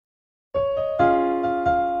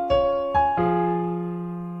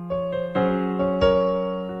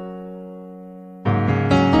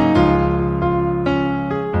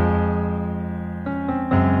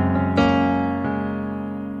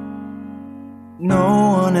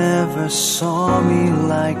No one ever saw me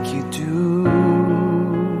like you do.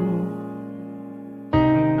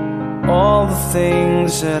 All the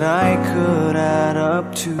things that I could add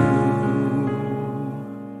up to,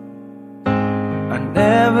 I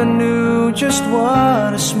never knew just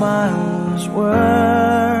what a smile was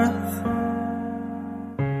worth.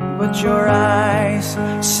 But your eyes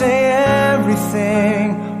say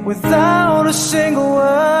everything without a single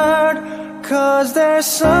word. 'Cause there's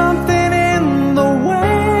something in the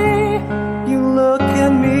way you look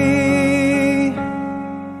at me.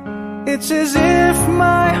 It's as if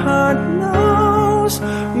my heart knows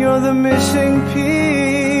you're the missing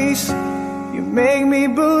piece. You make me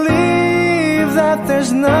believe that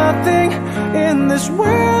there's nothing in this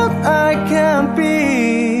world I can't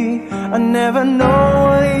be. I never know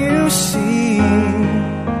what you see,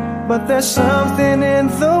 but there's something in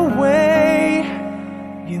the way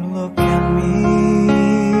you look at me.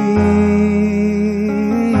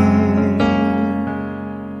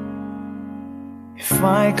 If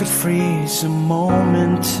I could freeze a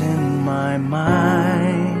moment in my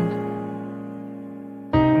mind,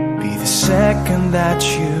 be the second that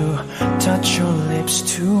you touch your lips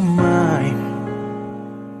to mine.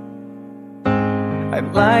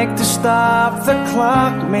 I'd like to stop the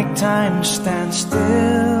clock, make time stand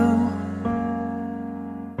still.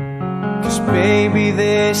 'Cause baby,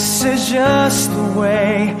 this is just the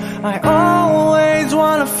way I always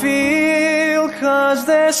wanna feel. 'Cause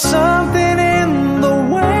there's something in the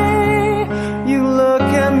way you look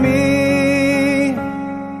at me.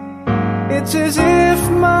 It's as if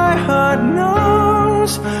my heart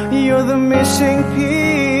knows you're the missing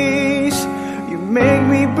piece. You make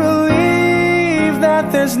me believe that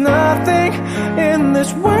there's nothing in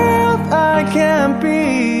this world I can't be.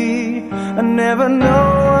 I never know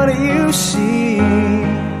what you see,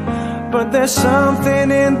 but there's something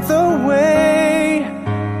in the way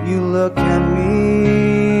you look at me.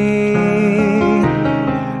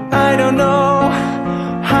 I don't know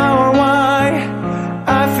how or why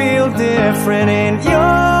I feel different in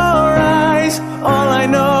your eyes. All I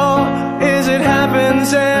know is it happens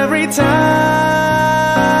every time.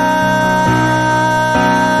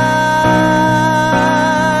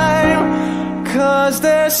 'Cause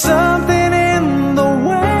there's something in the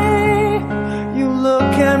way you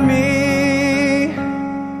look at me.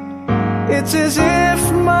 It's as if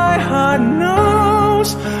my heart knows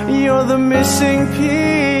you're the missing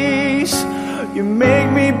piece. You make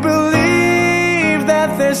me believe that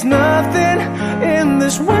there's nothing in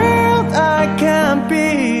this world I can't be.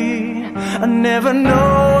 I never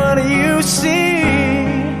know what you see,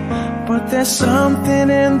 but there's something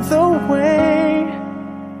in the way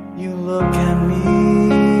you look at me.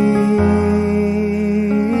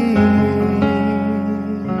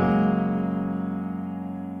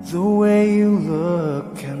 The way you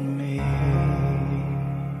look at me.